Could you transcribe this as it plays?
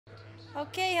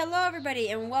Okay, hello everybody,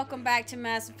 and welcome back to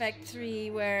Mass Effect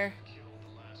 3, where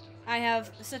I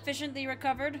have sufficiently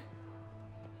recovered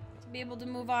to be able to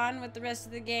move on with the rest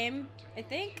of the game, I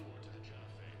think.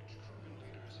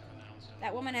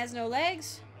 That woman has no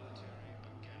legs.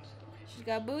 She's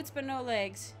got boots, but no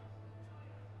legs.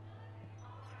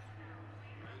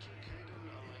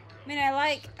 I mean, I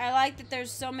like that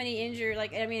there's so many injured,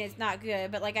 like, I mean, it's not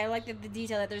good, but, like, I like the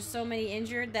detail that there's so many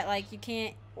injured that, like, you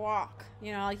can't walk,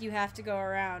 you know, like, you have to go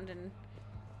around, and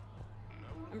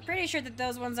I'm pretty sure that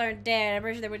those ones aren't dead. I'm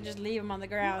pretty sure they would just leave them on the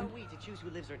ground. Who are we to choose who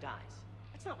lives or dies?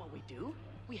 That's not what we do.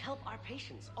 We help our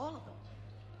patients, all of them.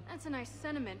 That's a nice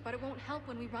sentiment, but it won't help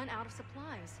when we run out of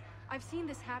supplies. I've seen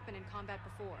this happen in combat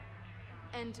before.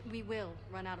 And we will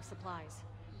run out of supplies.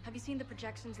 Have you seen the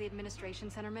projections the administration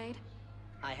center made?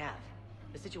 I have.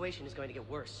 The situation is going to get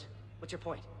worse. What's your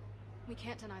point? We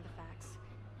can't deny the facts.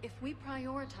 If we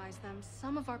prioritize them,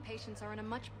 some of our patients are in a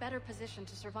much better position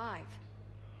to survive.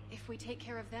 If we take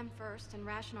care of them first and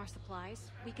ration our supplies,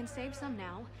 we can save some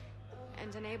now,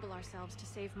 and enable ourselves to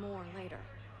save more later.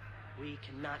 We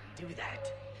cannot do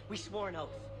that. We swore an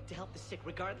oath to help the sick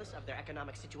regardless of their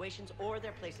economic situations or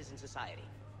their places in society.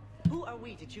 Who are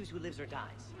we to choose who lives or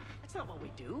dies? That's not what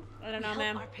we do. I don't know, we help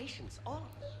ma'am. our patients, all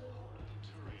of them.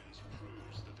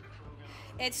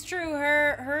 It's true,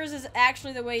 hers is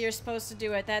actually the way you're supposed to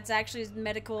do it. That's actually I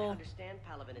medical. understand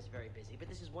Palavin is very busy, but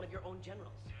this is one of your own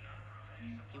generals.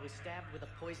 He was stabbed with a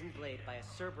poisoned blade by a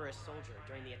Cerberus soldier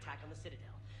during the attack on the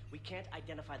Citadel. We can't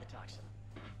identify the toxin.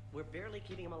 We're barely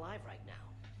keeping him alive right now.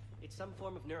 It's some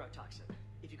form of neurotoxin.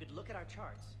 If you could look at our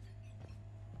charts...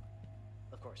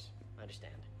 Of course, I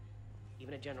understand.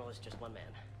 Even a general is just one man.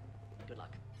 Good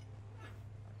luck.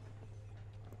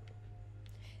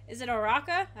 Is it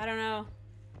Oraka? I don't know.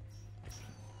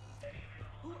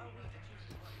 Who are we to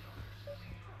choose?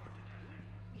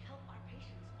 We help our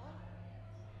patients, all of them.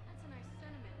 That's a nice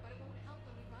sentiment, but it won't help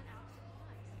when we run out of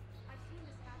supplies. I've seen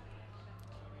this happen in combat.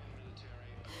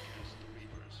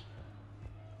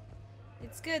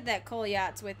 It's good that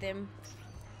Kolyat's with him.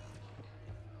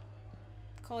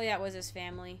 Kolyat was his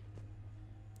family.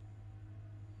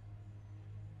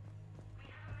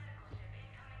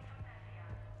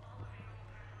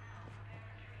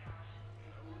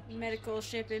 Medical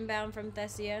ship inbound from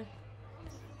Thessia.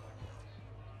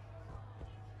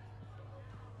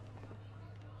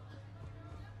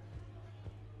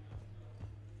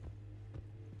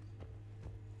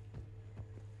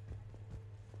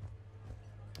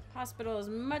 Hospital is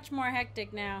much more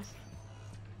hectic now.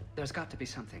 There's got to be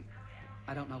something.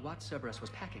 I don't know what Cerberus was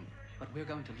packing, but we're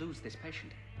going to lose this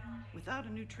patient. Without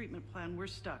a new treatment plan, we're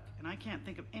stuck, and I can't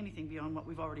think of anything beyond what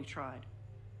we've already tried.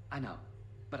 I know,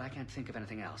 but I can't think of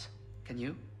anything else. Can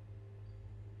you?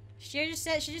 She just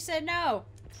said no.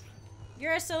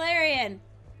 You're a Solarian.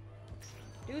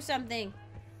 Do something.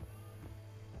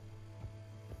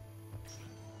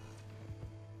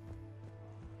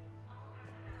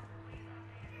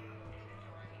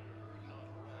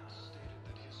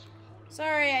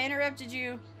 Sorry, I interrupted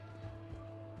you.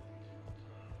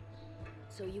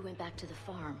 So you went back to the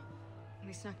farm.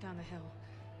 We snuck down the hill.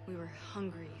 We were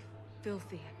hungry,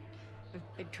 filthy.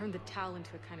 They'd turned the towel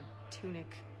into a kind of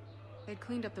tunic. They'd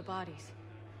cleaned up the bodies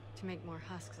to make more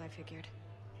husks, I figured.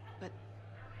 But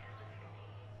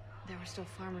there were still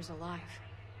farmers alive.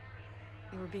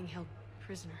 They were being held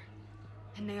prisoner.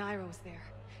 And Naira was there,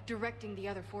 directing the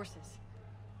other forces.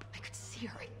 I could see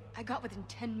her. I got within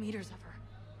 10 meters of her.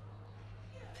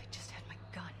 If I just had my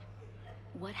gun.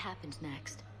 What happened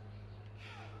next?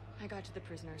 I got to the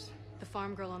prisoners. The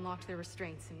farm girl unlocked their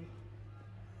restraints, and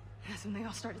that's when they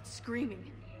all started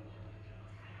screaming.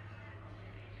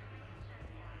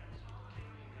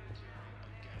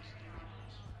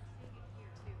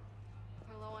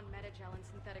 We're low on metagel and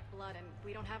synthetic blood, and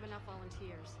we don't have enough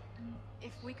volunteers.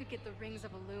 If we could get the rings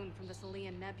of Elune from the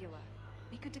Salian Nebula,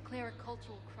 we could declare a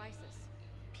cultural crisis.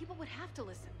 People would have to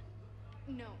listen.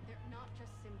 No, they're not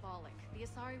just symbolic. The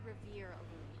Asari revere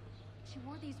Elune. She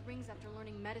wore these rings after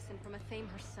learning medicine from Athame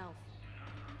herself.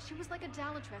 She was like a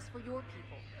Dalatress for your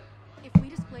people. If we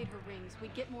displayed her rings,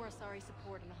 we'd get more Asari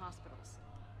support in the hospitals.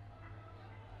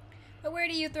 But where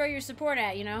do you throw your support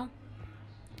at, you know?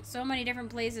 So many different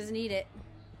places need it.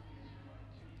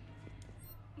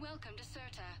 Welcome to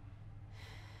Serta.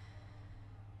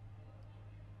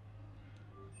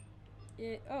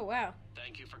 Oh, wow.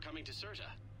 Thank you for coming to Serta.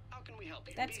 How can we help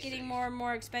you? That's Be getting safe. more and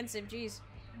more expensive, jeez.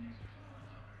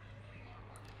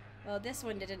 Well, this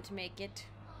one didn't make it.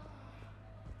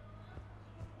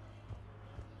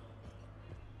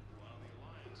 While the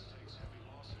Alliance takes heavy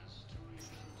losses, 2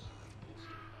 nations are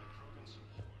bolstered by Krogan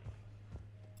support.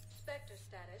 Spectre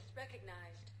status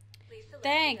recognized. Please select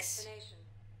Thanks. your destination.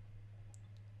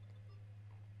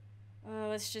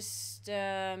 Let's just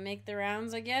make the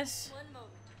rounds, I guess. 1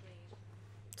 moment, please.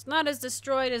 It's not as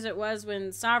destroyed as it was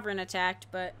when Sovereign attacked,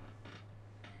 but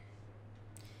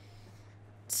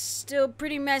it's still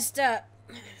pretty messed up.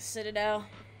 Citadel.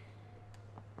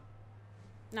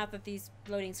 Not that these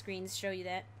loading screens show you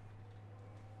that.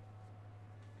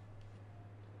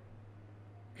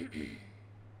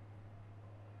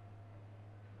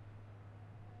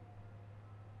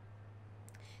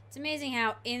 It's amazing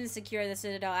how insecure the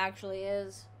Citadel actually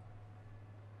is.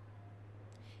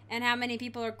 And how many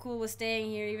people are cool with staying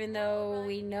here even though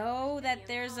we know that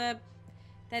there's a...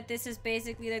 that this is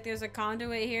basically like there's a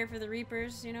conduit here for the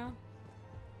Reapers, you know?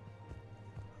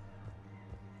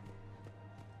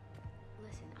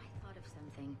 Listen, I thought of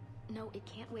something. No, it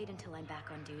can't wait until I'm back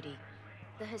on duty.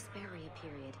 The Hesperia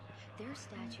period. Their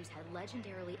statues had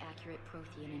legendarily accurate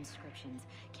Prothean inscriptions.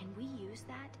 Can we use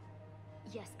that?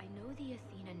 Yes, I know the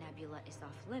Athena Nebula is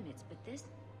off limits, but this...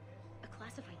 a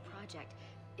classified project.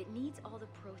 It needs all the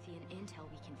Prothean intel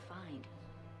we can find.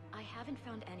 I haven't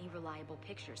found any reliable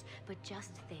pictures, but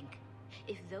just think.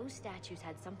 If those statues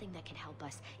had something that could help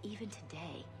us, even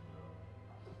today...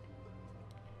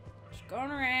 Just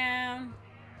going around.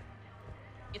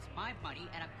 It's my money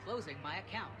and I'm closing my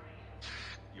account.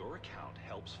 Your account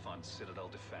helps fund Citadel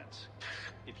defense.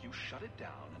 If you shut it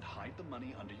down and hide the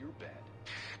money under your bed,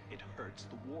 it hurts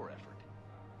the war effort.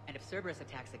 And if Cerberus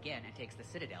attacks again and takes the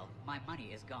Citadel, my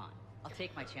money is gone. I'll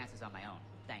take my chances on my own.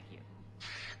 Thank you.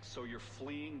 So you're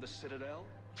fleeing the Citadel?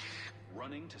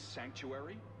 Running to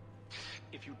Sanctuary?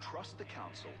 If you trust the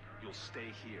Council, you'll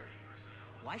stay here.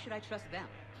 Why should I trust them?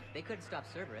 They couldn't stop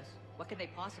Cerberus. What can they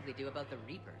possibly do about the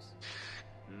Reapers?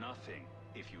 Nothing,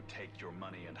 if you take your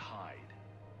money and hide.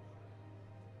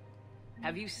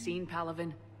 Have you seen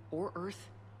Palaven? Or Earth?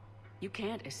 You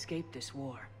can't escape this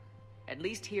war. At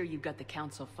least here you've got the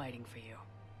Council fighting for you.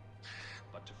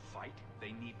 But to fight,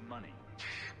 they need money.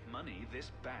 Money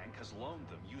this bank has loaned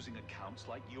them using accounts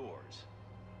like yours.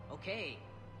 Okay.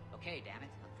 Okay, damn it.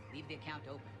 Leave the account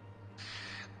open.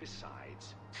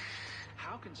 Besides,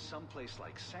 how can someplace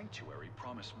like Sanctuary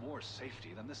promise more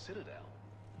safety than the Citadel?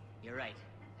 You're right.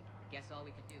 Guess all we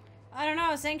can do. I don't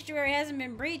know. Sanctuary hasn't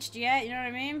been breached yet. You know what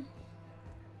I mean?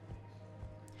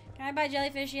 Can I buy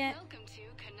jellyfish yet? Welcome to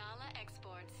Kanala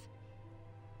Exports.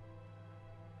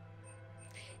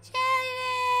 Jellyfish!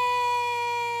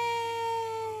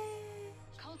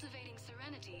 Cultivating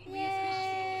serenity.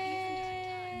 Yay!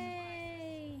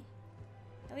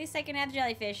 At least I can have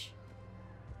jellyfish.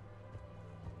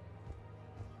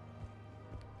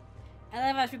 I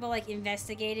love how people like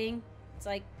investigating. It's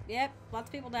like, yep, lots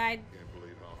of people died. Can't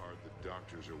believe how hard the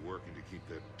doctors are working to keep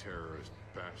that terrorist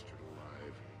bastard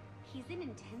alive. He's in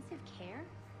intensive care?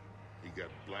 He got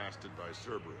blasted by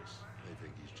Cerberus. They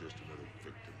think he's just another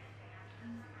victim.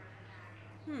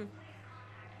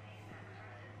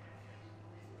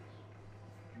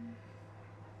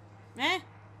 Eh?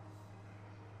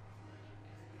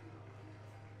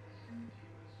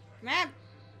 Map.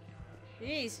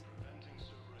 Jeez. Preventing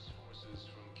Cerberus forces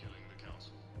from killing the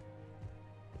Council.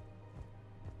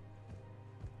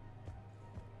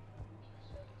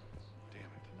 Damn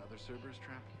it, another Cerberus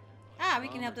trap? Ah, we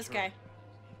can help this guy.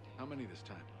 How many this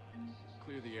time?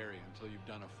 Clear the area until you've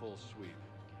done a full sweep.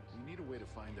 We need a way to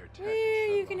find their tech.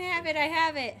 Woo, you can have it. I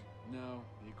have it. No,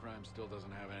 E-Crime still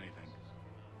doesn't have anything.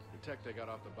 The tech they got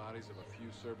off the bodies of a few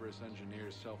Cerberus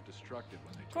engineers self-destructed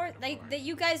when they Of course, took it apart.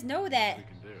 you guys know that. We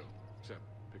can do, except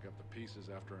pick up the pieces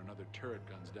after another turret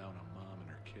guns down on Mom and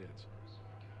her kids.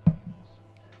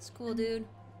 It's cool, dude.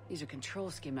 These are control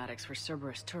schematics for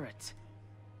Cerberus turrets.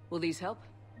 Will these help?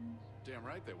 Damn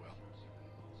right they will.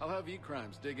 I'll have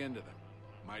E-Crimes dig into them.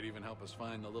 Might even help us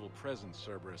find the little presents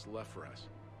Cerberus left for us.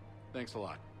 Thanks a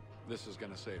lot. This is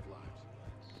gonna save lives.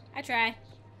 I try.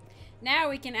 Now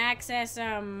we can access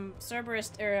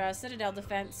Cerberus or Citadel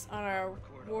defense on our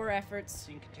war efforts.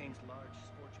 Scene contains large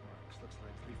scorch marks. Looks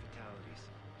like 3 fatalities.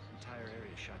 Entire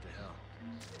area shot to hell.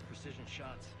 Precision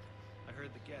shots. I heard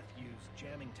the Geth use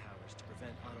jamming towers to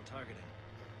prevent auto-targeting.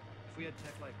 If we had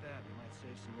tech like that, we might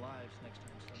save some lives next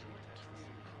time somebody attacks the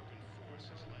city.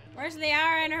 Where's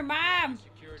Liara and her mom?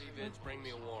 Security vids bring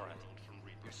me a warrant.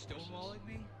 You're stonewalling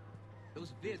me?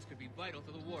 Those vids could be vital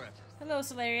to the war effort. Hello,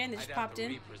 Solarian. They just popped the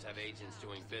in. Reapers have agents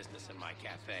doing business in my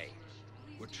cafe.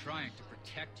 We're trying to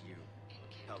protect you.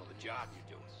 Hell of a job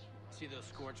you're doing. See those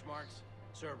scorch marks?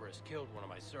 Cerberus killed one of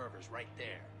my servers right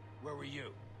there. Where were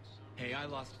you? Hey, I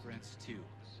lost friends too.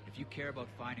 If you care about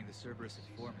finding the Cerberus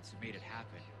informants who made it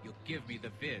happen, you'll give me the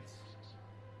vids.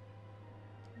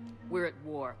 We're at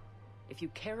war. If you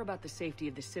care about the safety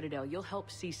of the Citadel, you'll help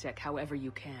CSEC however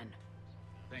you can.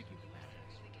 Thank you,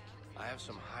 Commander. I have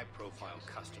some high-profile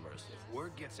customers. If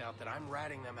word gets out that I'm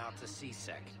ratting them out to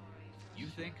CSEC... You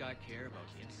think I care about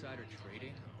insider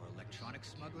trading or electronic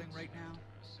smuggling right now?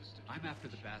 I'm after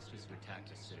the bastards who attacked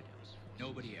the Citadel.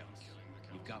 Nobody else.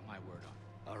 You've got my word on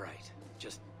it. All right.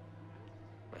 Just...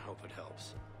 I hope it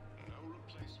helps.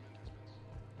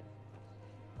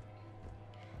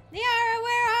 Liara,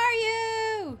 where are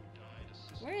you?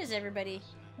 Where is everybody?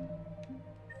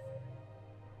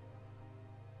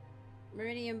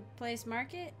 Meridian Place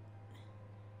Market?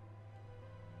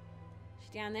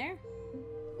 She down there?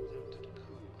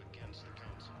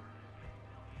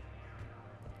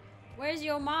 Where's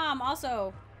your mom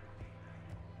also?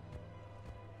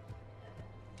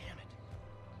 Damn it.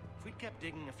 If we'd kept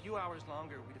digging a few hours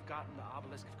longer, we'd have gotten the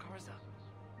obelisk of Karza.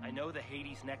 I know the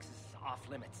Hades Nexus is off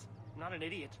limits. I'm not an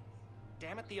idiot.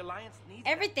 Damn it, the Alliance needs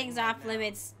Everything's that thing off right now.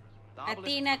 limits. The obelisk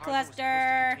Athena of Karza was supposed to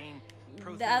cluster, contain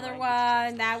Prothean the other language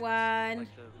one, that texts, one.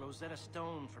 like the Rosetta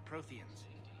Stone for Protheans.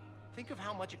 Think of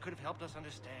how much it could have helped us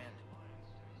understand.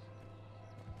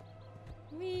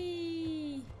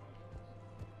 Whee!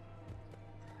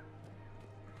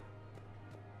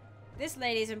 This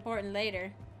lady's important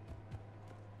later.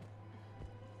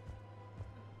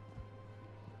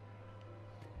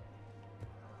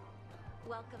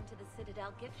 Welcome to the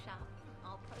Citadel gift shop.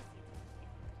 All proceeds.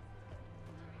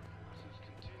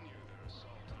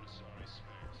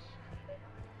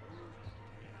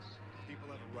 People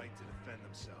have a right to defend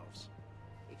themselves.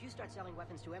 If you start selling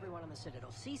weapons to everyone on the Citadel,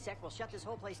 CSEC will shut this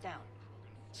whole place down.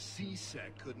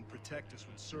 CSEC couldn't protect us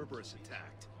when Cerberus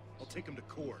attacked. I'll take them to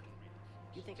court.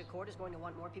 You think a court is going to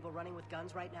want more people running with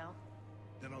guns right now?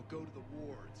 Then I'll go to the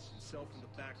wards and sell from the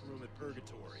back room at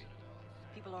Purgatory.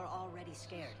 People are already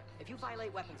scared. If you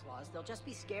violate weapons laws, they'll just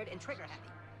be scared and trigger happy.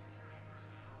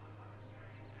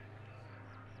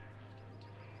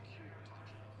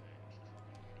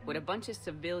 Would a bunch of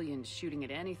civilians shooting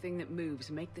at anything that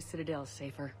moves make the Citadel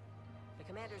safer? The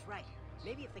commander's right.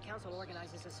 Maybe if the council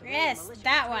organizes a civilian Yes, militia...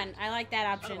 that one. I like that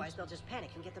option. Otherwise, they'll just panic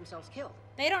and get themselves killed.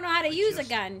 They don't know how to use a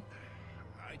gun.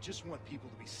 I just want people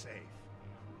to be safe.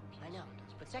 I know,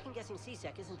 but second-guessing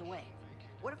CSEC isn't the way.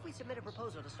 What if we submit a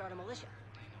proposal to start a militia?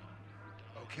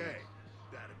 Okay,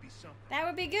 that'd be something. That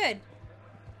would be good.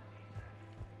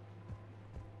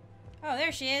 Oh,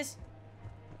 there she is.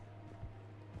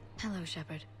 Hello,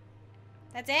 Shepard.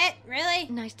 That's it? Really?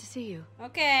 Nice to see you.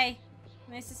 Okay.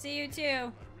 Nice to see you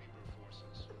too.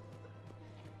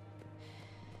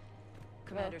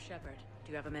 Commander Shepard,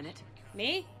 do you have a minute?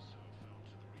 Me?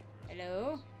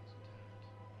 Hello?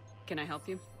 Can I help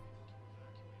you?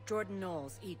 Jordan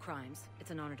Knowles, E-Crimes. It's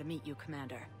an honor to meet you,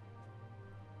 Commander.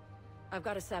 I've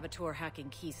got a saboteur hacking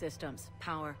key systems,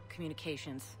 power,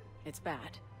 communications. It's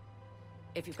bad.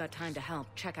 If you've got time to help,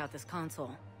 check out this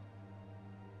console.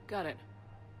 Got it.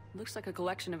 Looks like a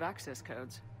collection of access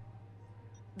codes.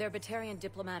 They're Batarian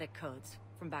diplomatic codes,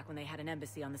 from back when they had an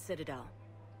embassy on the Citadel.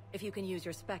 If you can use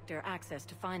your Spectre access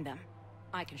to find them,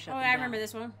 I can shut them down. I remember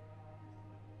this one.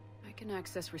 I can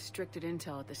access restricted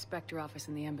intel at the Spectre office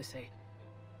in the embassy.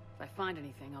 If I find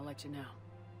anything, I'll let you know.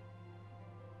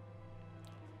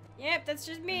 Yep, that's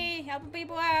just me, helping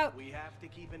people out. We have to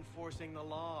keep enforcing the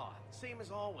law. Same as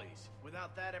always.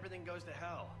 Without that, everything goes to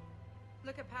hell.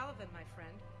 Look at Paladin, my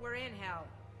friend. We're in hell.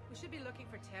 We should be looking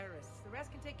for terrorists. The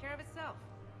rest can take care of itself.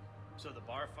 So the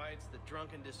bar fights, the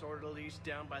drunken disorderlies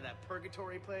down by that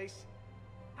purgatory place?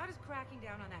 How does cracking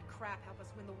down on that crap help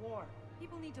us win the war?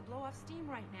 People need to blow off steam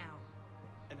right now.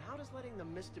 And how does letting the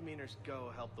misdemeanors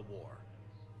go help the war?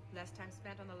 Less time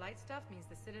spent on the light stuff means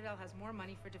the Citadel has more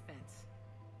money for defense.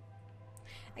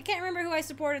 I can't remember who I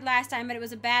supported last time, but it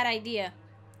was a bad idea.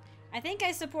 I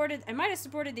might have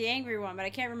supported the angry one, but I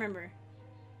can't remember.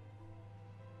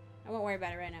 I won't worry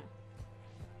about it right now.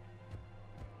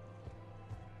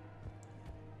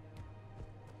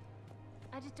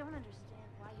 I just don't understand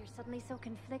why you're suddenly so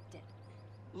conflicted.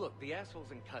 Look, the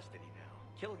asshole's in custody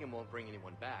now. Killing him won't bring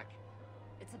anyone back.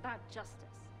 It's about justice.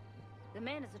 The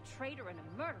man is a traitor and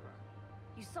a murderer.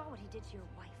 You saw what he did to your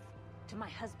wife, to my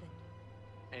husband.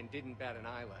 And didn't bat an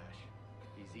eyelash.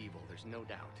 He's evil, there's no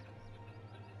doubt.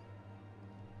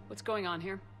 What's going on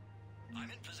here? I'm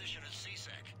in position at CSEC.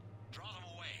 Draw them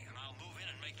away, and I'll move in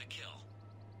and make the kill.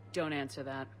 Don't answer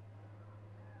that.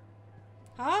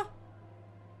 Huh?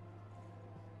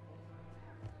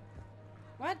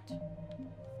 What?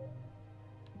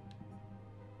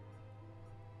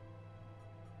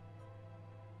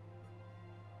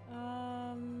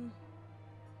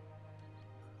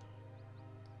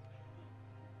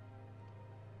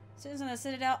 Citizens of the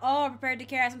Citadel all are prepared to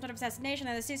carry out some sort of assassination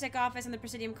at the CSEC office in the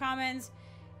Presidium Commons.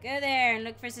 Go there and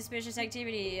look for suspicious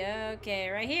activity. Okay,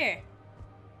 right here.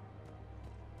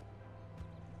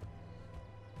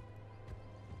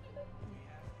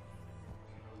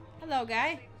 Hello,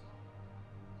 guy.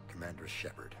 Commander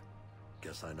Shepard.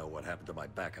 Guess I know what happened to my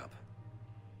backup.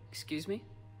 Excuse me?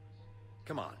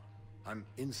 Come on. I'm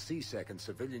in CSEC in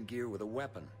civilian gear with a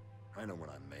weapon. I know what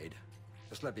I'm made.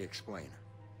 Just let me explain.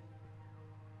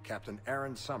 Captain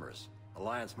Aaron Summers,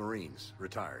 Alliance Marines,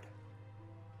 retired.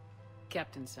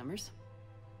 Captain Summers?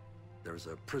 There's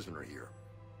a prisoner here.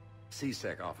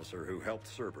 CSEC officer who helped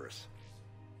Cerberus.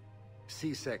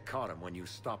 CSEC caught him when you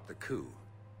stopped the coup.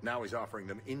 Now he's offering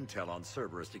them intel on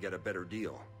Cerberus to get a better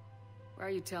deal. Why are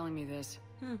you telling me this?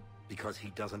 Because he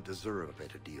doesn't deserve a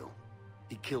better deal.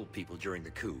 He killed people during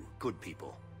the coup, good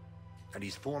people. And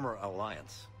he's former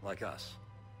Alliance, like us.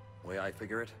 Way I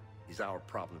figure it, he's our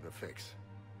problem to fix.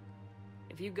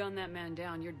 If you gun that man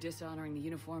down, you're dishonoring the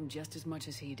uniform just as much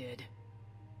as he did.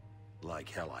 Like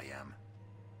hell I am.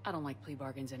 I don't like plea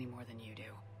bargains any more than you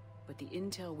do. But the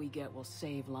intel we get will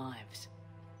save lives.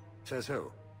 Says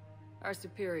who? Our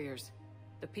superiors.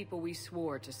 The people we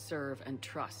swore to serve and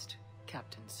trust,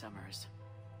 Captain Summers.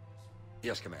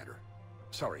 Yes, Commander.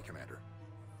 Sorry, Commander.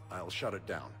 I'll shut it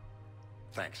down.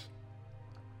 Thanks.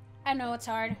 I know it's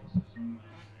hard.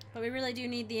 But we really do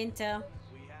need the intel.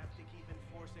 We have to keep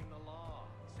enforcing the law.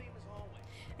 Same as always.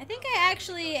 I think I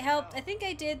actually helped. I think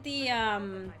I did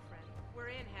the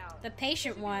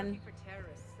patient one.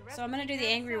 So I'm gonna do the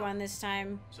angry one this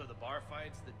time. So the bar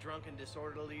fights, the drunken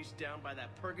disorderlies down by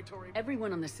that purgatory.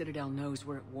 Everyone on the Citadel knows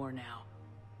we're at war now.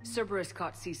 Cerberus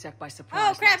caught CSEC by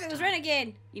surprise. Oh crap, last it was time.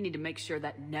 Renegade. You need to make sure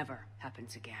that never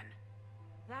happens again.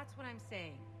 That's what I'm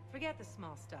saying. Forget the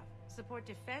small stuff. Support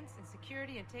defense and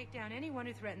security and take down anyone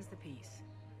who threatens the peace.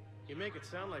 You make it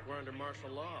sound like we're under martial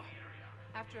law.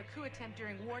 After a coup attempt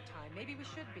during wartime, maybe we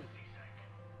should be.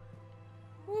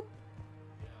 Whoop.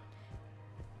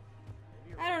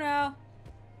 I don't know.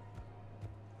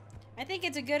 I think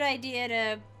it's a good idea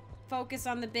to focus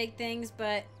on the big things,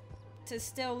 but to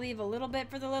still leave a little bit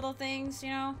for the little things, you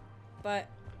know? But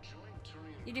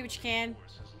you do what you can.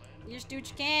 You just do what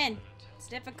you can. It's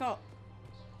difficult.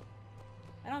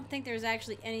 I don't think there's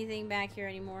actually anything back here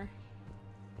anymore.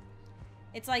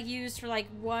 It's like used for like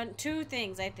two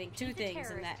things, I think. Two things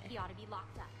in that. He ought to be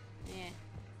locked up. Yeah.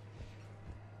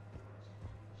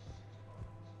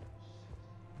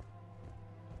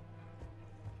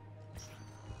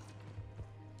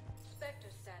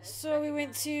 So we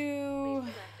went to...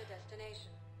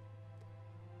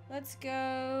 Let's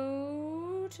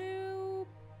go to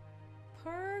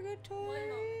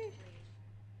Purgatory.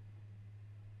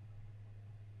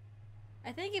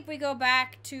 I think if we go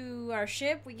back to our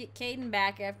ship, we get Caden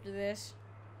back after this.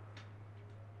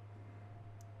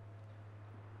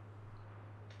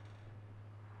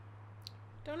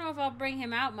 Don't know if I'll bring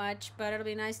him out much, but it'll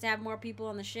be nice to have more people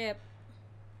on the ship.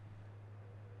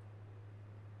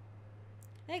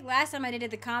 I think last time I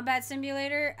did the combat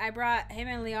simulator, I brought him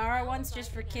and Liara once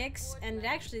just for kicks, and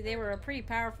actually they were a pretty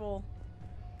powerful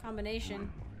combination.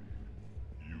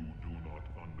 You do not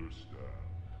understand.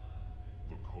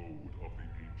 The code of the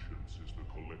ancients is the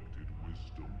collected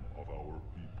wisdom of our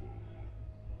people.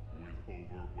 With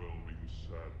overwhelming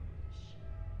sadness,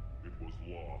 it was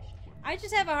lost when... I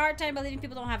just have a hard time believing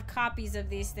people don't have copies of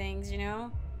these things, you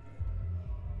know?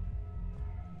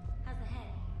 How's the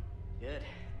head? Good.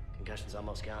 Concussion's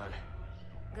almost gone.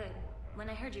 Good. When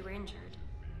I heard you were injured.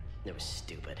 It was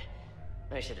stupid.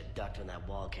 I should have ducked when that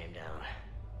wall came down.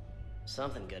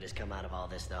 Something good has come out of all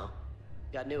this, though.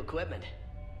 Got new equipment.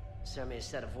 Sent me a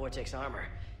set of Vortex armor.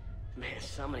 Man,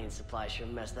 summoning supply sure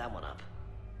messed that one up.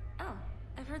 Oh,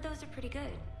 I've heard those are pretty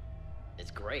good.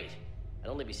 It's great. I'd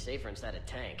only be safer inside a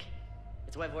tank.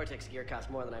 It's why Vortex gear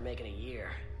costs more than I make in a year.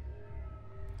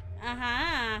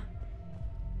 Uh-huh.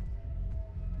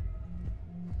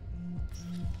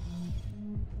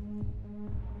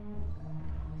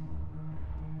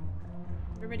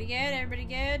 Everybody good? Everybody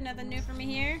good? Nothing new for me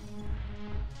here?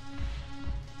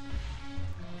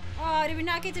 Oh, did we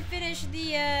not get to finish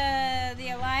the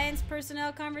Alliance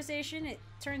personnel conversation? It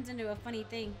turns into a funny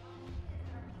thing.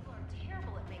 People are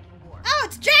terrible at making war. Oh,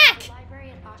 it's Jack! The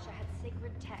librarian Asha had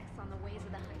sacred texts on the ways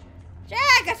of the Hundreds.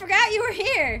 Jack, I forgot you were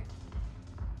here!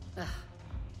 Ugh,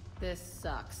 this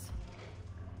sucks.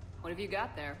 What have you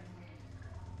got there?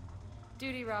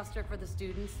 Duty roster for the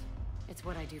students. It's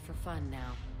what I do for fun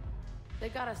now.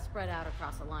 They've got us spread out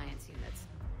across Alliance units.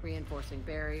 Reinforcing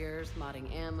barriers,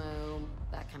 modding ammo,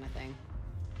 that kind of thing.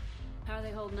 How are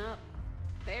they holding up?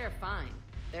 They're fine.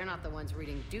 They're not the ones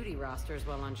reading duty rosters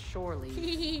while on shore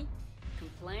leave.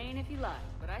 Complain if you like,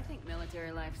 but I think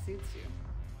military life suits you.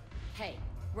 Hey,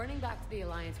 running back to the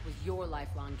Alliance was your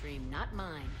lifelong dream, not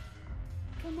mine.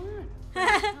 Come on.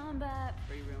 There's combat,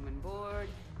 free room and board,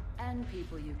 and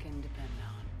people you can depend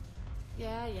on.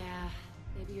 Yeah.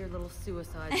 Maybe your little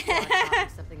suicide squad taught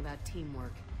me something about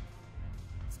teamwork.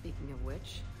 Speaking of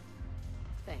which,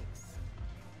 thanks.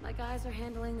 My guys are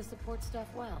handling the support stuff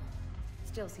well.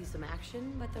 Still see some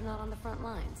action, but they're not on the front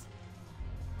lines.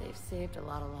 They've saved a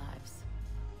lot of lives.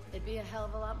 It'd be a hell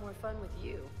of a lot more fun with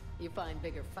you. You find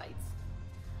bigger fights.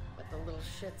 But the little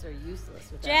shits are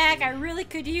useless without Jack, you. I really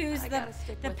could use the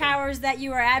with powers that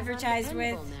you are advertised 'Cause I'm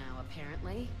with. dependable now,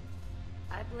 apparently.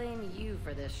 I blame you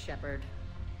for this, Shepard.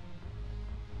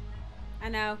 I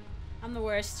know. I'm the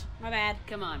worst. My bad.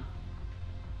 Come on.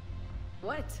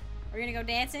 What? We're gonna go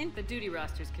dancing? The duty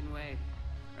rosters can wait.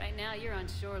 Right now, you're on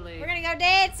shore leave. We're gonna go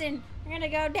dancing. We're gonna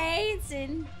go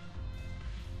dancing.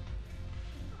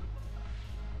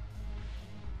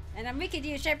 And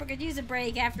then Shepard could use a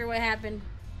break after what happened.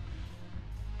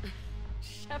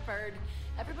 Shepard,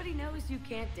 everybody knows you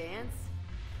can't dance.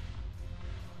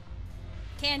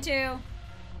 Can too.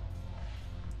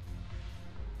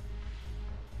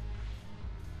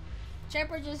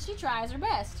 Shepard she tries her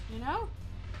best, you know?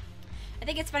 I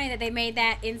think it's funny that they made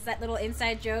that little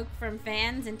inside joke from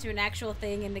fans into an actual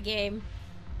thing in the game.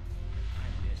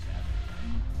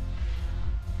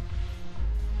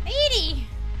 Edie!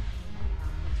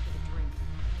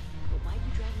 But why'd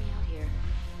you drag me out here?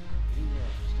 You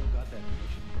still got that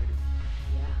commission freighter?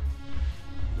 Yeah,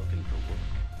 Looking for work.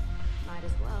 might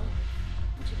as well.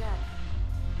 What you got?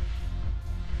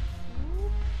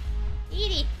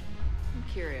 Edie! I'm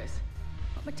curious.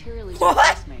 What material is What? your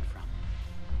face made from?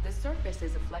 The surface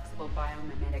is a flexible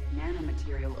biomimetic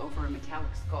nanomaterial over a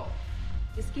metallic skull.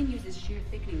 The skin uses shear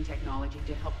thickening technology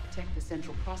to help protect the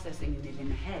central processing unit in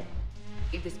the head.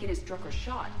 If the skin is struck or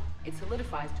shot, it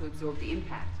solidifies to absorb the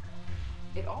impact.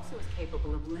 It also is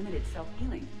capable of limited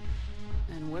self-healing.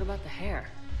 And what about the hair?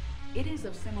 It is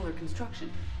of similar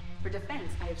construction. For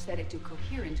defense, I have set it to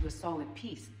cohere into a solid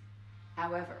piece.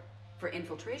 However, for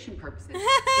infiltration purposes,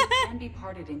 it can be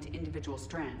parted into individual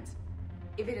strands.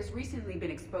 If it has recently been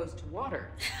exposed to water,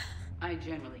 I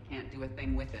generally can't do a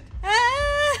thing with it.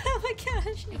 Oh my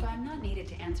gosh. If I'm not needed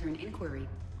to answer an inquiry,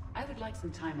 I would like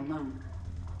some time alone.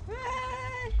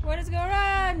 What is going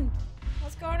on?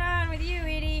 What's going on with you,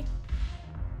 Edie?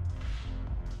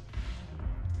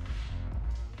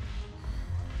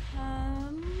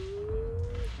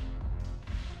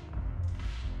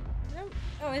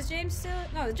 Oh, is James still?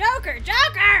 No, the Joker!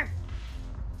 Joker!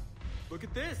 Look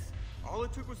at this. All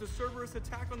it took was a Cerberus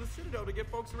attack on the Citadel to get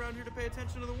folks around here to pay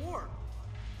attention to the war.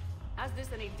 How's this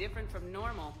any different from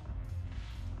normal?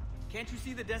 Can't you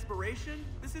see the desperation?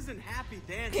 This isn't happy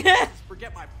dancing. This is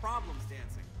forget my problems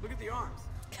dancing. Look at the arms.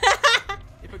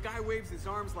 If a guy waves his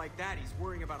arms like that, he's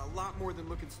worrying about a lot more than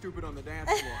looking stupid on the dance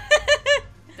floor.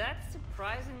 That's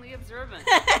surprisingly observant.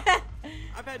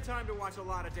 I've had time to watch a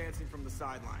lot of dancing from the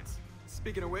sidelines.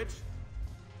 Speaking of which...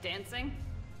 Dancing?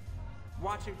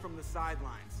 Watching from the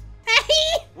sidelines.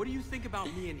 What do you think about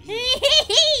me and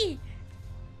Eve?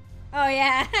 Oh,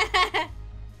 yeah.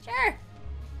 Sure.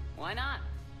 Why not?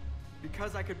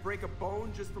 Because I could break a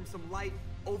bone just from some light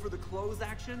over-the-clothes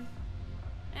action?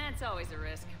 It's always a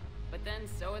risk. But then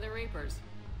so are the Reapers.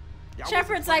 Yeah,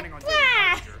 Shepard's like,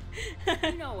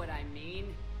 You know what I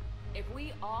mean. If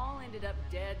we all ended up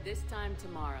dead this time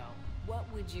tomorrow, what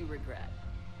would you regret?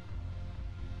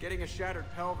 Getting a shattered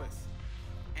pelvis.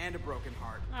 And a broken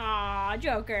heart. Aw,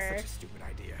 Joker. Such a stupid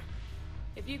idea.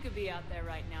 If you could be out there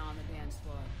right now on the dance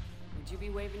floor, would you be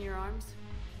waving your arms?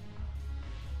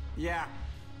 Yeah.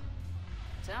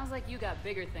 Sounds like you got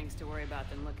bigger things to worry about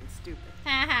than looking stupid.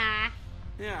 Haha.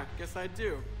 Yeah, guess I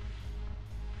do.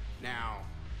 Now,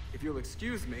 if you'll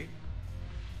excuse me.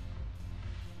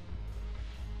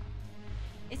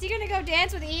 Is he gonna go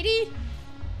dance with Edie?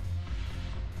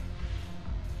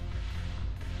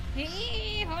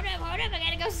 Hey, hold up, I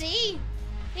gotta go see.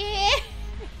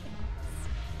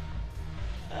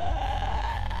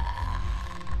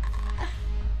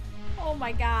 Oh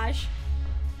my gosh.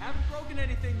 Haven't broken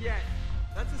anything yet.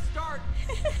 That's a start.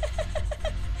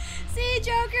 See,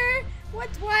 Joker?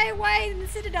 Why in the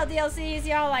Citadel DLC is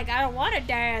he all like, I don't want to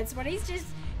dance, but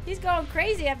he's going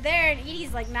crazy up there, and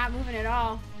Edie's like not moving at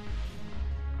all.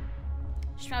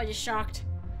 She's probably just shocked.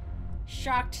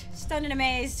 Shocked, stunned, and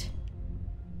amazed.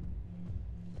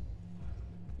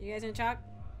 You guys gonna talk?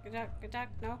 Good talk?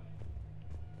 No?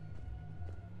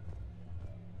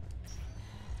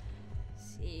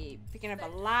 Let's see, picking up a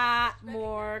lot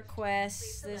more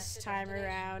quests this time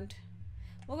around.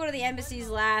 We'll go to the embassies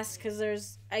last,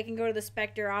 because I can go to the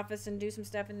Spectre office and do some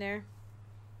stuff in there.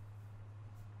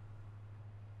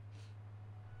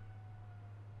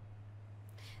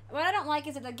 What I don't like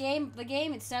is that the game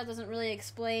itself doesn't really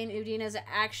explain Udina's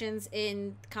actions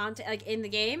in content, like in the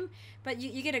game. But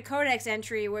you get a codex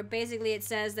entry where basically it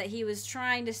says that he was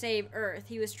trying to save Earth.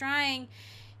 He was trying.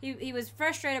 He was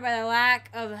frustrated by the lack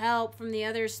of help from the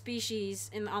other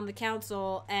species on the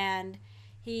council, and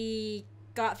he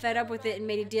got fed up with it and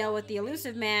made a deal with the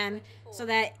Elusive Man so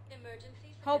that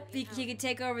he could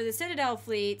take over the Citadel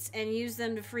fleets and use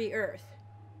them to free Earth.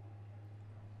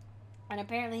 And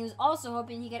apparently he was also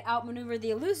hoping he could outmaneuver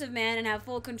the Elusive Man and have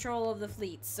full control of the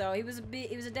fleets. So he was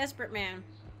a desperate man.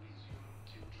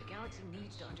 The galaxy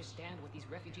needs to understand what these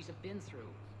refugees have been through.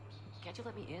 Can't you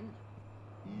let me in?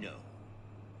 No.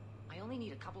 I only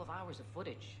need a couple of hours of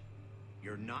footage.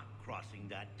 You're not crossing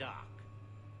that dock.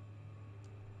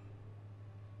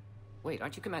 Wait,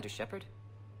 aren't you Commander Shepard?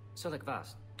 Solek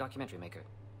Vast, documentary maker.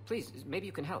 Please, maybe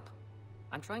you can help.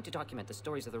 I'm trying to document the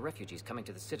stories of the refugees coming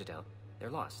to the Citadel. Their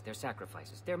loss, their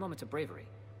sacrifices, their moments of bravery.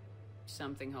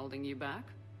 Something holding you back?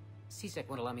 CSEC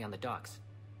won't allow me on the docks.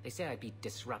 They say I'd be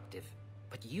disruptive.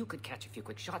 But you could catch a few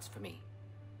quick shots for me.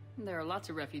 There are lots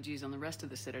of refugees on the rest of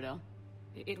the Citadel.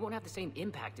 It won't have the same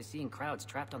impact as seeing crowds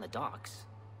trapped on the docks.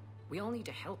 We all need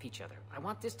to help each other. I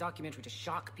want this documentary to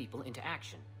shock people into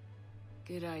action.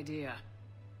 Good idea.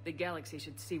 The galaxy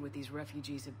should see what these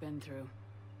refugees have been through.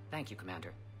 Thank you,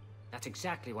 Commander. That's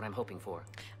exactly what I'm hoping for.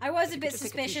 I was a bit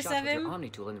suspicious of him. Your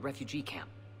Omni-tool in the refugee camp.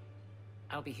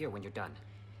 I'll be here when you're done.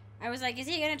 I was like, is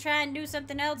he gonna try and do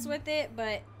something else with it?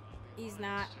 But he's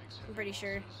not. I'm pretty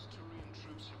sure.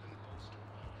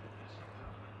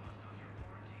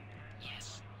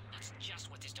 Yes, that's just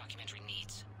what this documentary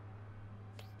needs.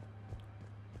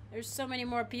 There's so many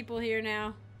more people here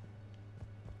now.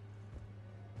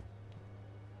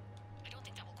 I don't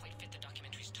think that will quite fit the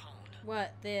documentary's tone.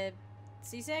 What, the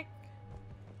CSEC?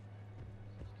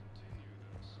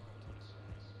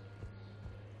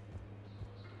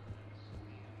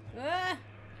 I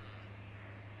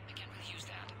can't really use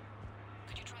that.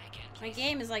 Could you try again, please? My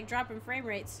game is like dropping frame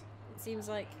rates, it seems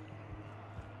like.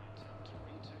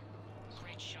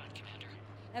 Great shot, Commander.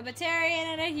 A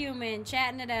Batarian and a human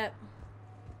chatting it up.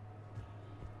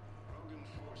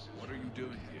 What are you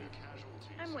doing here?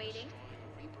 I'm waiting.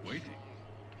 Waiting?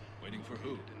 Waiting for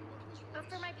who?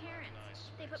 For my parents.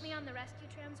 They put me on the rescue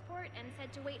transport and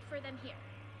said to wait for them here.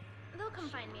 They'll come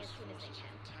find me as soon as they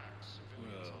can.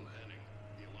 Well,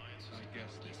 I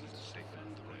guess this is a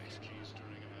statement of place.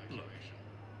 Look,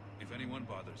 if anyone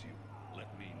bothers you,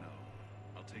 let me know.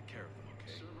 I'll take care of them,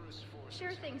 okay?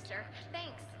 Sure thing, sir.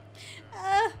 Thanks.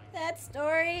 That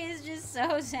story is just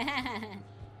so sad.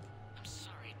 I'm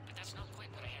sorry, but that's not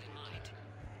quite what I had in mind.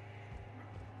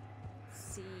 Let's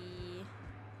see.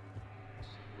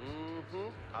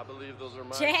 I believe those are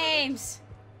my James!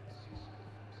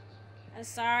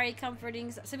 Asari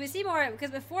comforting. So we see more,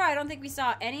 because before I don't think we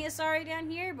saw any Asari down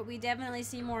here, but we definitely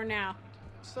see more now.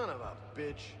 Son of a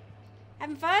bitch.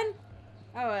 Having fun?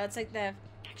 Oh, that's like the...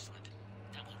 Excellent.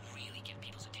 That will really get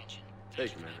people's attention. Hey,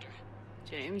 Commander.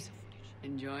 James,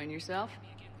 enjoying yourself?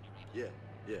 Yeah.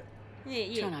 Yeah.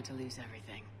 Try not to lose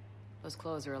everything. Those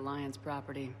clothes are Alliance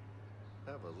property.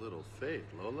 Have a little faith,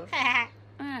 Lola. I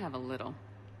have a little.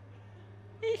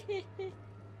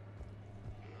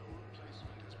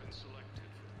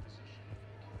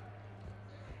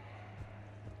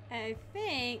 I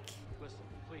think... Listen,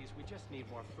 please, we just need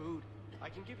more food. I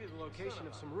can give you the location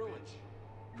of some ruins.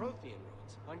 Prothean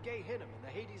ruins, on Gay Hinnom in the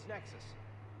Hades Nexus.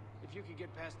 If you could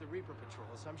get past the Reaper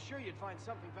patrols, I'm sure you'd find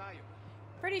something valuable.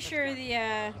 Pretty sure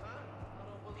the,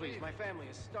 Please, my family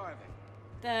is starving.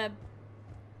 the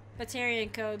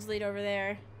Batarian codes lead over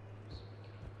there.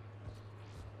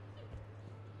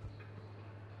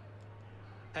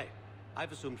 Hey,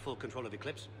 I've assumed full control of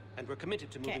Eclipse, and we're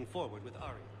committed to moving forward with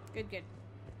Ari. Good.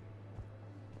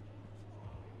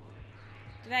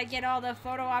 Did I get all the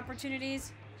photo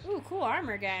opportunities? Ooh, cool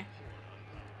armor guy.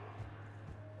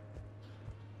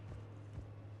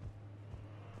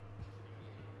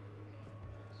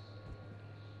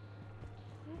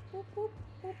 Boop, boop,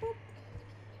 boop, boop.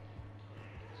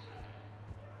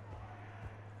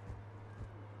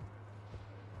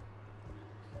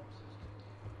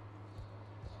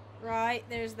 Right,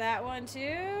 there's that one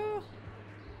too.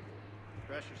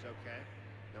 Pressure's okay.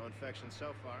 No infection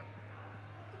so far.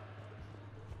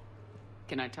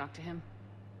 Can I talk to him?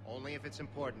 Only if it's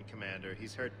important, Commander.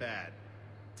 He's hurt bad.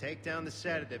 Take down the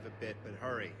sedative a bit, but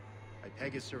hurry. I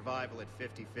peg his survival at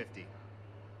 50-50.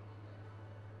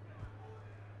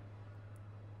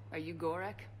 Are you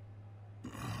Gorek?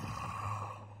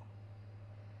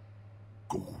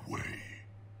 Go away.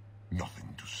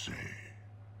 Nothing to say.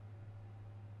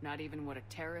 Not even what a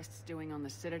terrorist's doing on the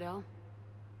Citadel?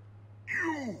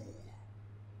 You!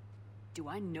 Do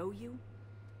I know you?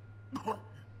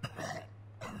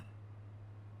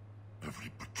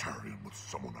 Every Batarian with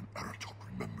someone on Aratot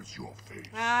remembers your face.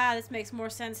 Ah, this makes more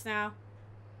sense now.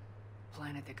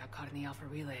 Planet that got caught in the Alpha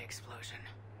Relay explosion.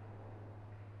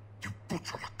 You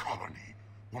butchered a colony,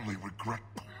 only regret.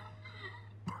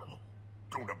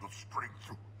 Don't have the strength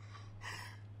to...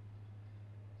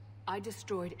 I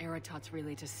destroyed Aratot's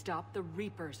relay to stop the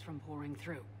Reapers from pouring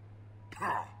through.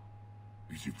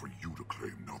 Easy for you to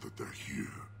claim now that they're here.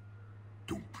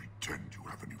 Don't pretend you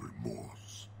have any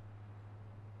remorse.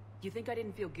 You think I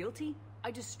didn't feel guilty?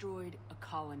 I destroyed a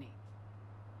colony.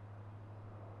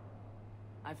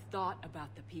 I've thought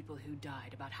about the people who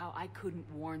died, about how I couldn't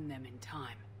warn them in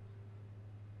time.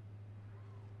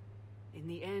 In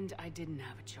the end, I didn't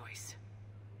have a choice.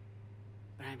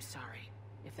 But I'm sorry,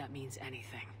 if that means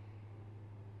anything.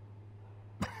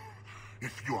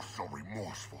 If you're so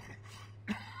remorseful,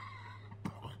 if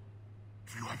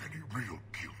you have any real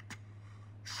guilt,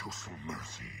 show some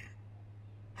mercy.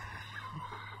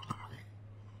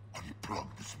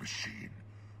 Unplug this machine.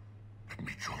 Let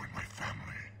me join my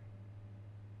family.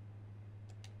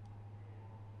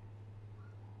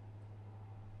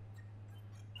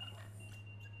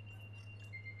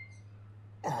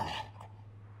 Oh.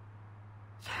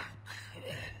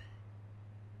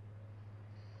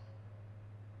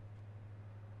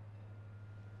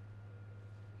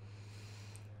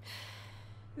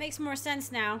 Makes more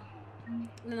sense now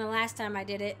than the last time I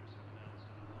did it.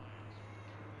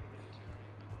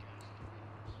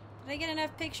 Did I get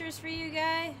enough pictures for you,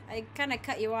 guy? I kind of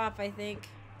cut you off, I think.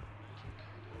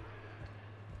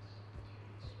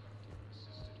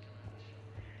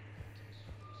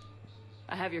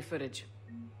 I have your footage.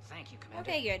 Thank you, Commander.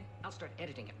 Okay, good. I'll start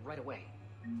editing it right away.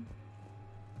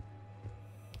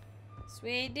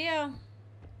 Sweet deal.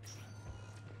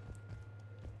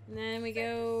 And then we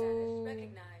go...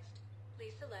 Recognized.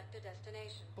 Please select a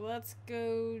destination. Let's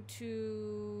go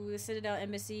to the Citadel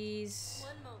embassies.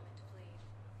 1 moment, please.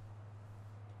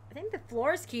 I think the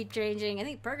floors keep changing. I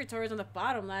think Purgatory was on the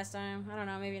bottom last time. I don't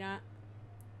know, maybe not.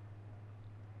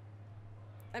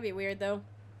 That'd be weird, though.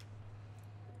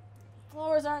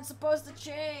 Floors aren't supposed to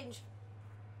change.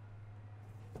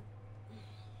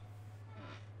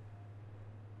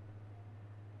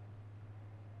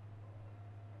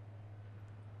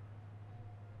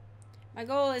 My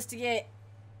goal is to get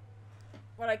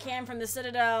what I can from the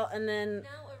Citadel, and then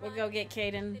we'll go get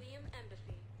Caden.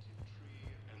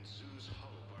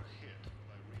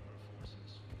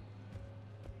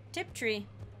 Tiptree.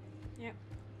 Yep.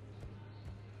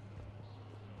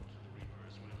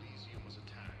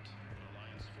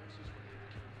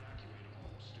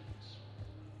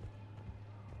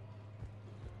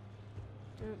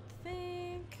 Don't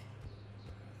think.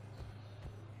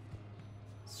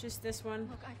 It's just this one.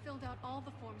 Look, I filled out all the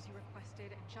forms you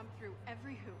requested and jumped through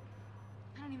every hoop.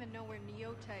 I don't even know where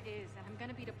Nyota is, and I'm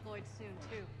gonna be deployed soon,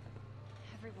 too.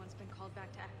 Everyone's been called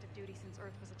back to active duty since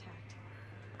Earth was attacked.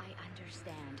 I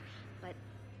understand, but...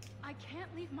 I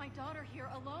can't leave my daughter here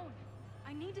alone.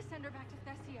 I need to send her back to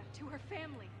Thessia, to her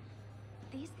family.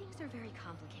 These things are very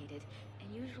complicated,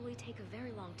 and usually take a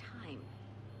very long time.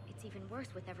 It's even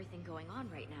worse with everything going on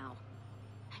right now.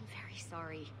 I'm very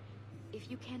sorry. If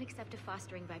you can't accept a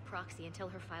fostering by proxy until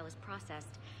her file is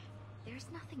processed, there's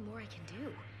nothing more I can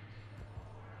do.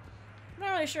 I'm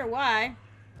not really sure why.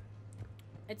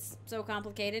 It's so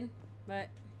complicated, but...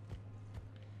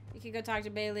 We could go talk to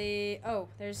Bailey. Oh,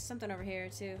 there's something over here,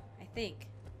 too, I think.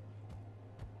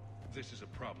 This is a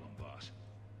problem, boss.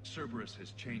 Cerberus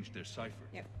has changed their cipher.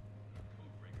 Yep.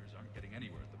 Codebreakers aren't getting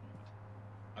anywhere at the moment.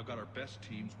 I've got our best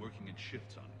teams working in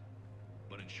shifts on it.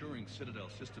 But ensuring Citadel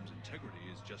systems integrity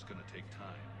is just gonna take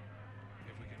time.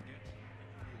 If we can get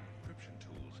encryption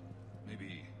tools,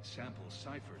 maybe sample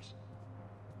ciphers.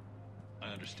 I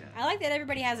understand. I like that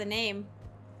everybody has a name.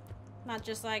 Not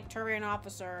just like Turian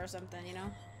officer or something, you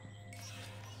know?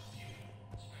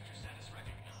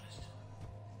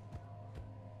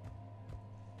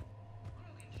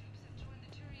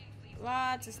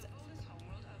 Lots of stuff.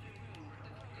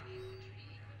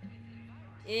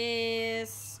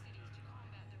 Is...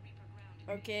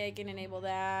 Okay, I can enable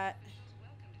that.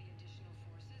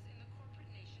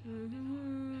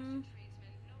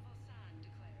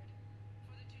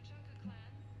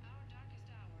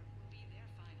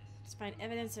 Let's find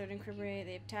evidence or incorporate.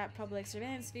 They've tapped public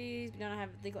surveillance fees. We don't have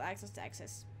legal access to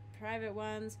access private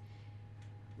ones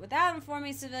without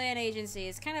informing civilian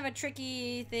agencies. Kind of a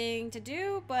tricky thing to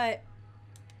do, but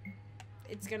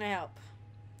it's gonna help.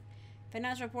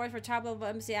 Financial reports for top level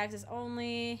embassy access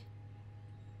only.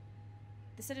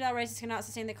 The Citadel races cannot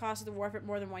sustain the cost of the war for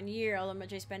more than 1 year, although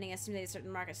military spending estimated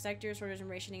certain market sectors, shortages and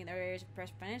rationing in other areas of the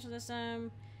financial system.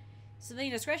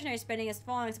 Civilian discretionary spending has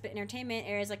fallen, except in entertainment,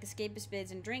 areas like escapist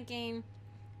bids and drinking.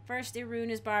 First, Irun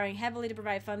is borrowing heavily to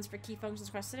provide funds for key functions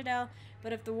across Citadel,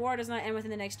 but if the war does not end within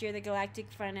the next year, the galactic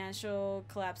financial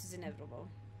collapse is inevitable.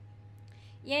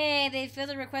 Yay, they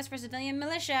filled a request for civilian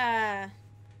militia!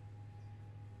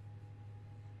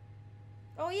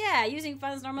 Oh yeah, using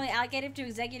funds normally allocated to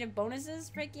executive bonuses?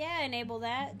 Frick yeah, enable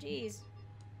that. Jeez.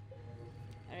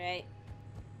 Alright.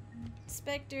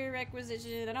 Spectre,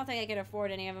 requisition. I don't think I could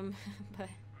afford any of them, but...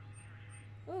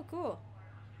 Oh, cool.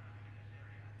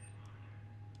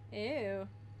 Ew.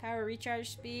 Power recharge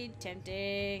speed.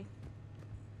 Tempting.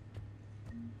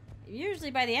 Usually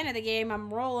by the end of the game,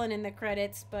 I'm rolling in the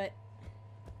credits, but...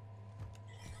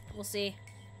 We'll see.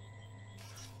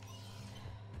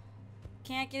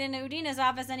 Can't get into Udina's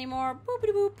office anymore.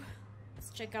 Boopity boop.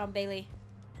 Let's check on Bailey.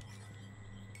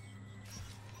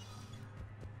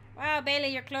 Wow, Bailey,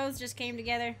 your clothes just came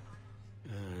together.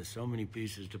 So many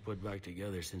pieces to put back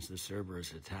together since the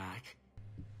Cerberus attack.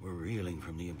 We're reeling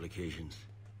from the implications.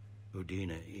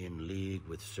 Udina in league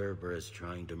with Cerberus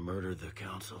trying to murder the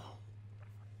Council.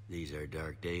 These are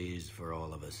dark days for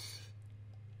all of us.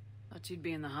 Thought you'd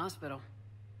be in the hospital.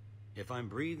 If I'm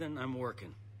breathing, I'm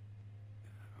working.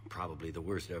 Probably the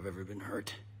worst I've ever been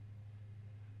hurt.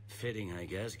 Fitting, I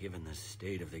guess, given the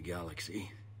state of the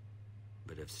galaxy.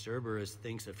 But if Cerberus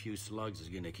thinks a few slugs is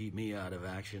gonna keep me out of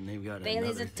action, they've got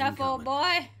Bailey's another a thing tough old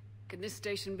boy. Can this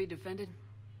station be defended?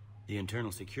 The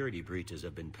internal security breaches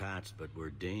have been patched, but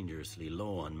we're dangerously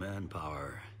low on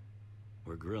manpower.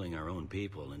 We're grilling our own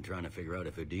people and trying to figure out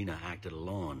if Udina acted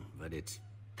alone, but it's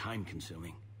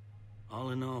time-consuming.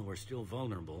 All in all, we're still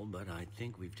vulnerable, but I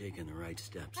think we've taken the right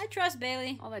steps. I trust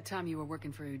Bailey. All that time you were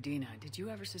working for Udina, did you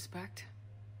ever suspect?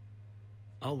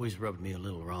 Always rubbed me a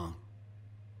little wrong.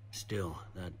 Still,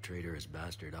 that traitorous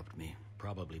bastard upped me.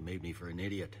 Probably made me for an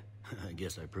idiot. I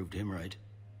guess I proved him right.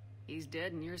 He's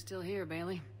dead and you're still here,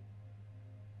 Bailey.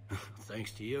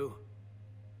 Thanks to you.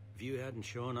 If you hadn't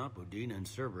shown up, Udina and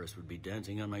Cerberus would be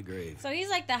dancing on my grave. So he's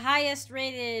like the highest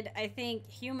rated, I think,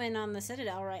 human on the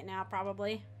Citadel right now,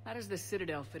 probably. How does the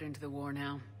Citadel fit into the war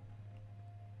now?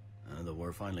 The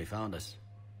war finally found us.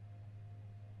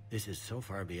 This is so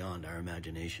far beyond our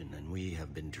imagination, and we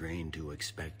have been trained to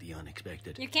expect the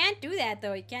unexpected. You can't do that,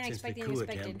 though. You can't expect the Since the coup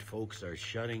unexpected. attempt, folks are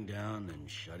shutting down and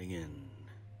shutting in.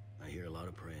 I hear a lot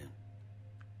of praying.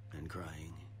 And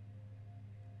crying.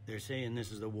 They're saying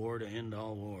this is the war to end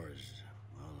all wars.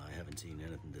 Well, I haven't seen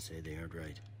anything to say they aren't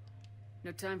right.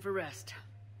 No time for rest.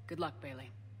 Good luck, Bailey.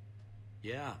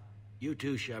 Yeah, you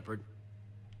too, Shepard.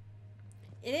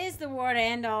 It is the war to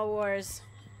end all wars.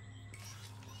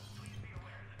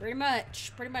 Pretty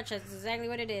much. Pretty much, that's exactly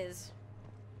what it is.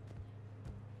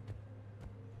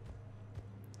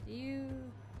 You...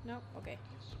 Nope, okay.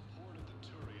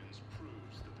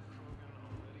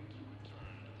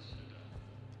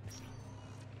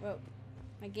 Whoa.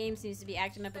 My game seems to be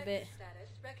acting up a bit.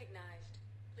 Status recognized.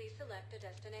 Please select a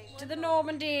destination. To the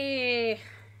Normandy!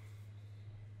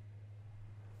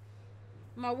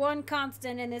 My one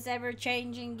constant in this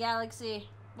ever-changing galaxy.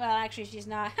 Well, actually, she's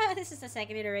not. This is the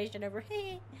second iteration of her.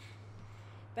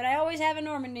 But I always have a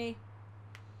Normandy.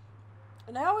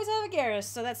 And I always have a Garrus,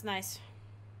 so that's nice.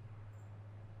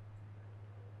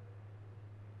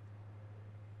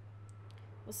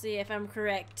 We'll see if I'm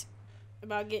correct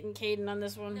about getting Caden on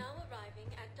this one. Now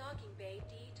arriving at docking bay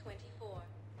D24.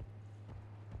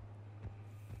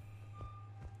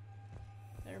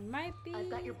 There might be...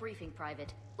 I've got your briefing,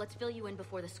 Private. Let's fill you in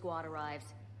before the squad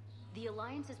arrives. The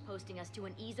Alliance is posting us to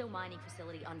an Ezo mining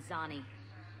facility on Zani.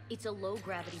 It's a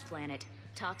low-gravity planet,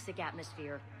 toxic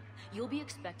atmosphere. You'll be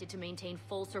expected to maintain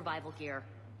full survival gear.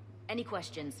 Any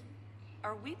questions?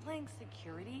 Are we playing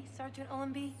security, Sergeant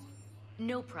Ullenby?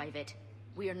 No, Private.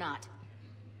 We are not.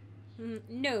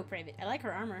 No, Private. I like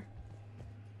her armor.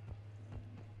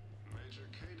 Major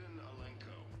Caden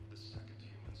Alenko, the second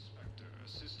human Spectre,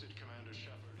 assisted Commander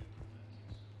Shepard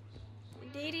in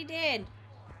Indeed he did.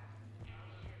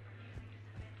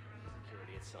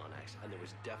 Security at Sonax, and there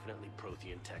was definitely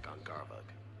Prothean tech on Garvug.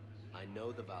 I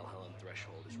know the Valhallan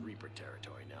threshold is Reaper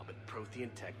territory now, but Prothean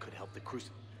tech could help the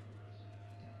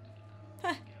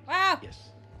Huh, wow!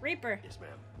 Yes. Reaper. Yes,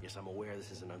 ma'am. Yes, I'm aware this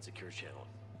is an unsecured channel.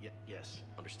 Yes,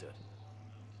 understood.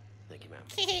 Thank you, ma'am.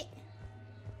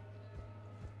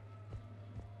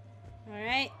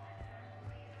 Alright.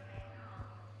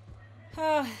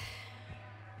 Oh.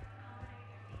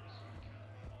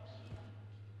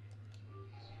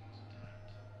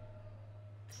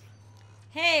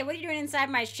 Hey, what are you doing inside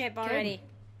my ship already? Kid.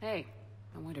 Hey,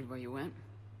 I wondered where you went.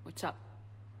 What's up?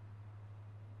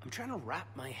 I'm trying to wrap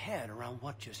my head around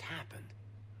what just happened.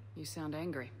 You sound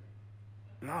angry.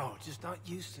 No, just not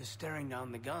used to staring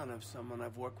down the gun of someone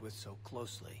I've worked with so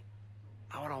closely.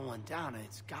 How it all went down,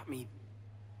 it's got me...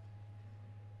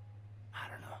 I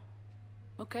don't know.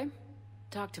 Okay.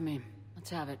 Talk to me.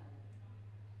 Let's have it.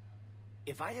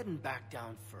 If I hadn't backed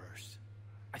down first,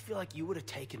 I feel like you would have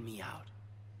taken me out.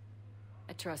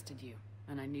 I trusted you,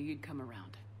 and I knew you'd come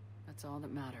around. That's all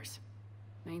that matters.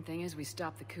 Main thing is we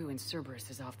stopped the coup and Cerberus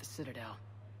is off the Citadel.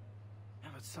 Yeah,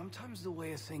 but sometimes the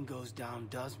way a thing goes down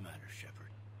does matter, Shepard.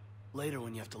 Later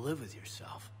when you have to live with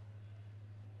yourself.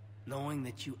 Knowing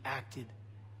that you acted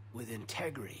with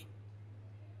integrity.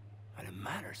 And it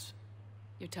matters.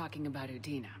 You're talking about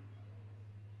Udina.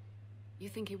 You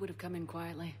think he would have come in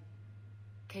quietly?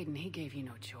 Caden, he gave you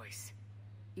no choice.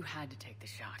 You had to take the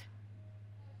shot.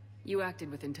 You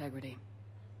acted with integrity.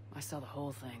 I saw the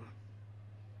whole thing.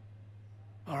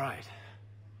 All right.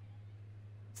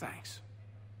 Thanks.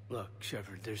 Look,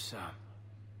 Shepard, there's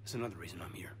another reason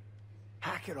I'm here.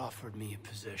 Hackett offered me a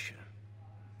position,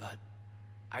 but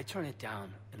I'd turn it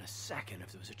down in a second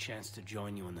if there was a chance to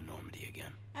join you in the Normandy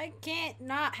again. I can't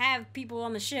not have people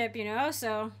on the ship, you know,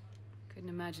 so... Couldn't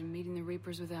imagine meeting the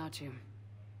Reapers without you.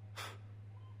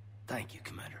 Thank you,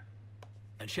 Commander.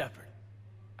 And Shepard,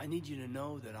 I need you to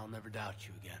know that I'll never doubt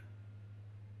you again.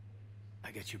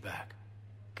 I get your back.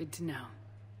 Good to know.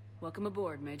 Welcome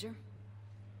aboard, Major.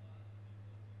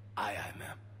 Aye, aye,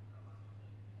 ma'am.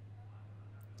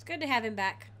 It's good to have him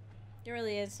back. It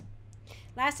really is.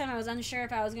 Last time I was unsure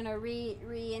if I was gonna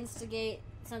reinstigate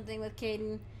something with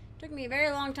Caden. Took me a very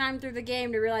long time through the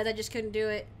game to realize I just couldn't do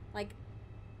it. Like,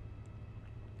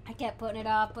 I kept putting it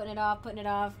off.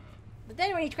 But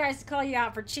then when he tries to call you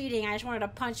out for cheating, I just wanted to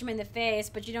punch him in the face,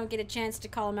 but you don't get a chance to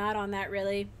call him out on that,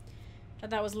 really.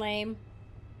 Thought that was lame.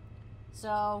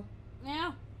 So,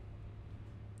 yeah.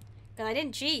 Because I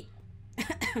didn't cheat.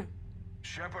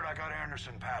 Shepard, I got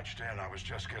Anderson patched in. I was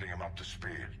just getting him up to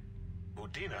speed.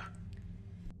 Udina?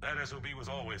 That SOB was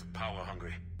always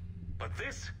power-hungry. But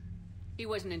this? He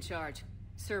wasn't in charge.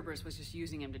 Cerberus was just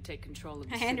using him to take control of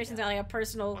the Anderson's Citadel. like a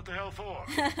personal... What the hell for?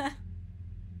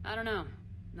 I don't know.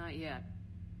 Not yet.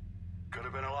 Could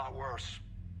have been a lot worse.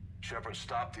 Shepard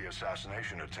stopped the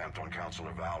assassination attempt on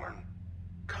Councilor Valorn.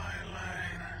 Kyle.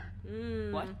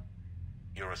 What?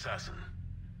 Your assassin.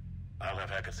 I'll have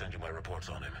Hackett send you my reports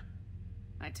on him.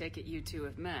 I take it you two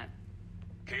have met.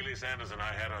 Kaylee Sanders and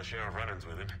I had our share of run-ins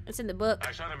with him. It's in the book.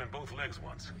 I shot him in both legs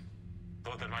once.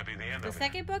 Thought that might be the end The of it.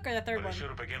 second book or the third But one? he showed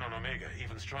up again on Omega,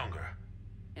 even stronger.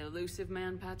 Elusive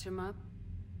man patch him up?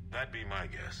 That'd be my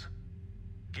guess.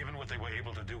 Given what they were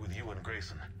able to do with you and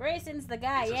Grayson. Grayson's the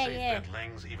guy, It's a yeah, safe yeah. bet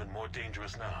Lang's even more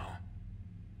dangerous now.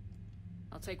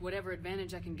 I'll take whatever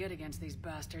advantage I can get against these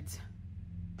bastards.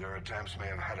 Their attempts may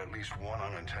have had at least one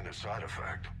unintended side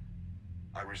effect.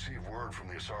 I received word from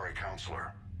the Asari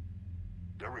Counselor.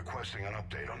 They're requesting an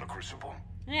update on the Crucible.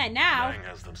 Yeah, now. Lang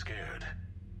has them scared.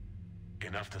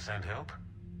 Enough to send help?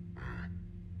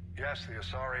 Yes, the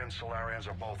Asari and Solarians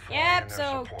are both fully in Yep, their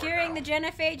so support curing now. the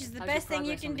genophage is the How's best your thing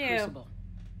you progress can on the do. Crucible?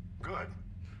 Good.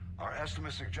 Our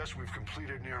estimates suggest we've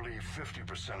completed nearly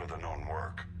 50% of the known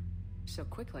work. So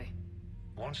quickly.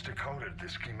 Once decoded, the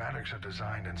schematics are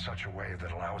designed in such a way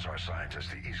that allows our scientists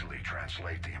to easily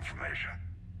translate the information.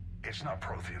 It's not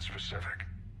Prothean specific.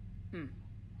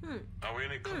 Are we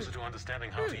any closer to understanding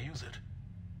how to use it?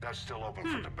 That's still open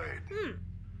for debate.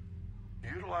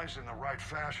 Utilized in the right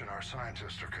fashion, our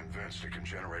scientists are convinced it can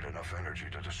generate enough energy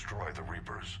to destroy the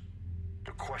Reapers.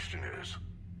 The question is,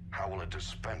 how will it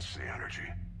dispense the energy,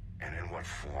 and in what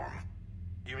form?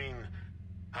 You mean,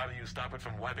 how do you stop it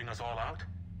from wiping us all out?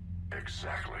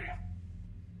 Exactly.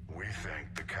 We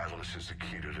think the catalyst is the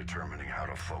key to determining how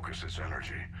to focus its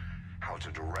energy, how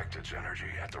to direct its energy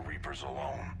at the Reapers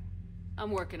alone.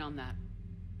 I'm working on that.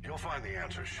 You'll find the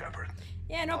answers, Shepard.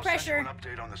 Yeah, no I'll pressure. send you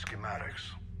an update on the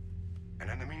schematics. And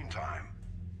in the meantime,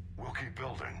 we'll keep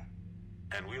building.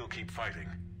 And we'll keep fighting.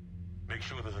 Make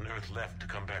sure there's an Earth left to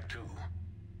come back to.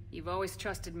 You've always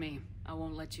trusted me. I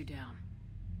won't let you down.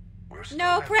 We're still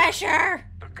No in it. pressure!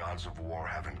 The gods of war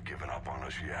haven't given up on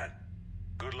us yet.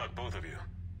 Good luck, both of you.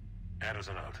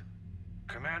 Anderson out.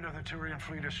 Commander, the Turian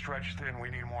fleet is stretched thin. We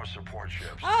need more support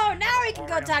ships. Oh, now we can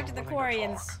go Quarians talk are to the willing to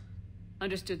Quarians. talk.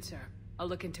 Understood, sir. I'll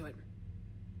look into it.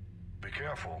 Be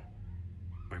careful.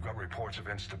 We've got reports of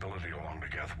instability along the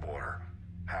Geth border.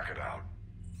 Hack it out.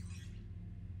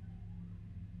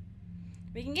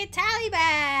 We can get Tally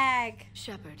back!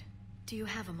 Shepard, do you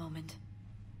have a moment?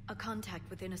 A contact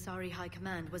within Asari High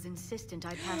Command was insistent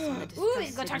I pass on the distress Ooh, we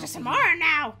can go talk to signal Samara you.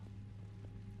 now!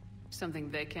 Something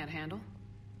they can't handle?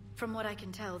 From what I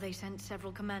can tell, they sent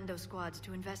several commando squads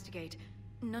to investigate.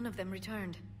 None of them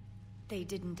returned. They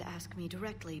didn't ask me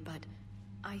directly, but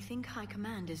I think High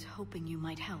Command is hoping you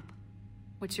might help.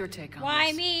 What's your take on Why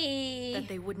this? me? That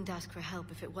they wouldn't ask for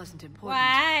help if it wasn't important.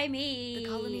 Why me? The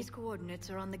colony's coordinates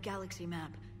are on the galaxy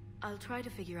map. I'll try to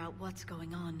figure out what's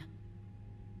going on.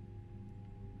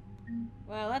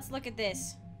 Well, let's look at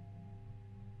this.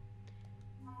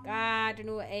 God, a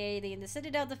new alien. The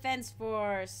Citadel Defense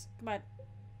Force. Come on.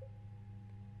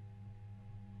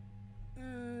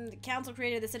 The Council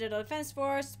created the Citadel Defense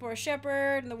Force, support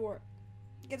Shepard in the war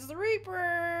against the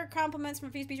Reaper. Compliments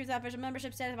from free speech without official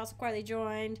membership status have also quietly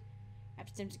joined.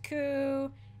 After attempted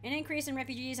coup. An increase in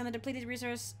refugees on the depleted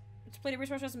resources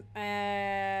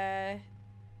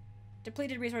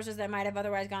that might have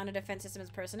otherwise gone to defense systems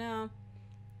personnel.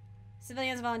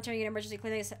 Civilians volunteering in emergency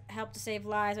clinics help to save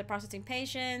lives by processing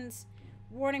patients.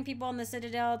 Warning people on the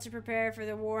Citadel to prepare for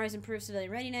the war has improved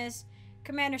civilian readiness.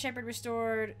 Commander Shepard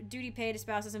restored duty pay to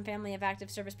spouses and family of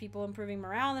active service people, improving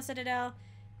morale in the Citadel.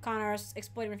 Connors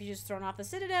exploiting refugees thrown off the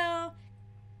Citadel.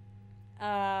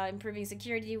 Improving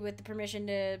security with the permission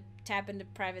to tap into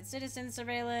private citizen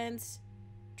surveillance.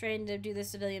 Trained to do the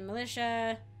civilian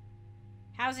militia.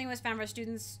 Housing was found for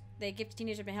students. They gifted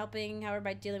teenagers have been helping, however,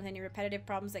 by dealing with any repetitive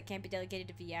problems that can't be delegated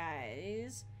to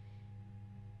VIs.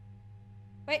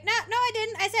 Wait, no, I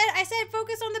didn't. I said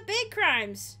focus on the big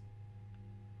crimes.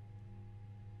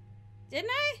 Didn't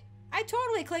I? I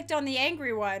totally clicked on the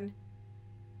angry one.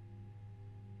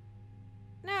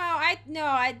 No,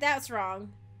 that's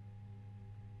wrong.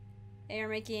 They are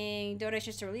making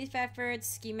donations to relief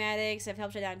efforts. Schematics have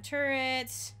helped shut down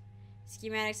turrets.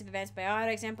 Schematics of advanced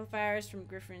biotics amplifiers from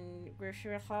Griffin.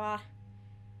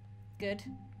 Good.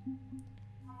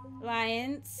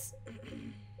 Alliance.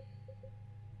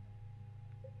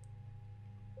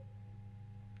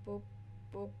 Boop,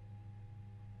 boop,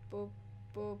 boop,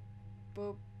 boop,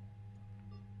 boop.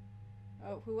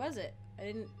 Oh, who was it?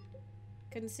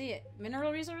 Couldn't see it.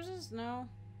 Mineral resources? No.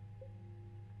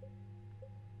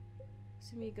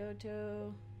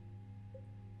 Sumigoto.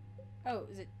 Oh,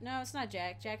 is it? No, it's not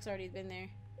Jack. Jack's already been there.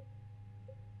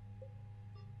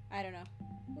 I don't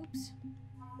know. Oops.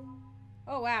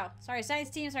 Oh, wow. Sorry,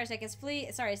 Science Team. Sorry, Second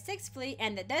Fleet. Sorry, Sixth Fleet.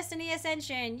 And the Destiny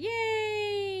Ascension.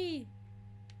 Yay!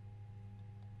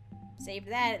 Saved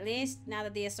that, at least. Now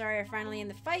that the Asari are finally in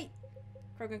the fight.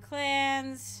 Krogan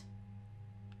clans.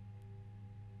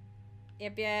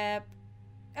 Yep.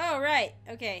 Oh, right.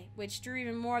 Okay. Which drew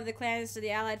even more of the clans to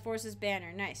the Allied Forces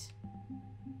banner. Nice.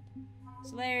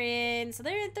 Solarian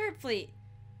 3rd Fleet.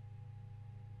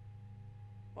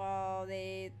 Well,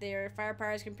 their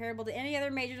firepower is comparable to any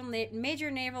other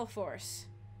major naval force.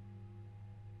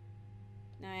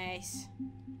 Nice.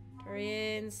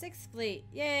 Turian 6th Fleet.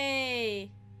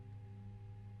 Yay!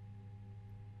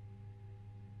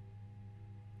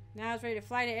 Now it's ready to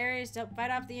fly to areas to help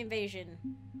fight off the invasion.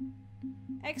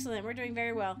 Excellent, we're doing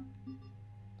very well.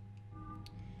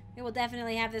 We will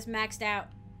definitely have this maxed out.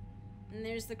 And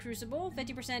there's the Crucible,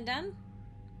 50% done.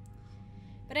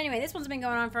 But anyway, this one's been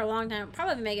going on for a long time.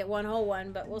 Probably make it one whole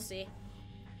one, but we'll see.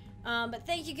 But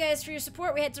thank you guys for your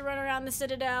support. We had to run around the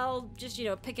Citadel, just, you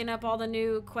know, picking up all the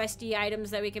new questy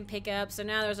items that we can pick up. So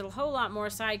now there's a whole lot more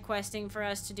side questing for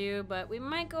us to do, but we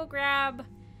might go grab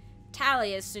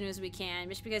Tally as soon as we can,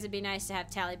 just because it'd be nice to have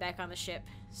Tally back on the ship.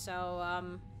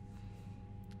 So,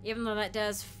 even though that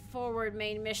does forward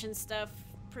main mission stuff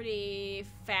pretty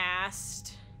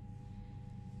fast,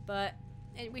 but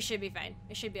we should be fine.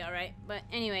 It should be alright. But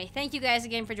anyway, thank you guys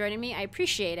again for joining me. I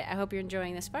appreciate it. I hope you're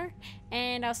enjoying this far,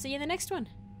 and I'll see you in the next one.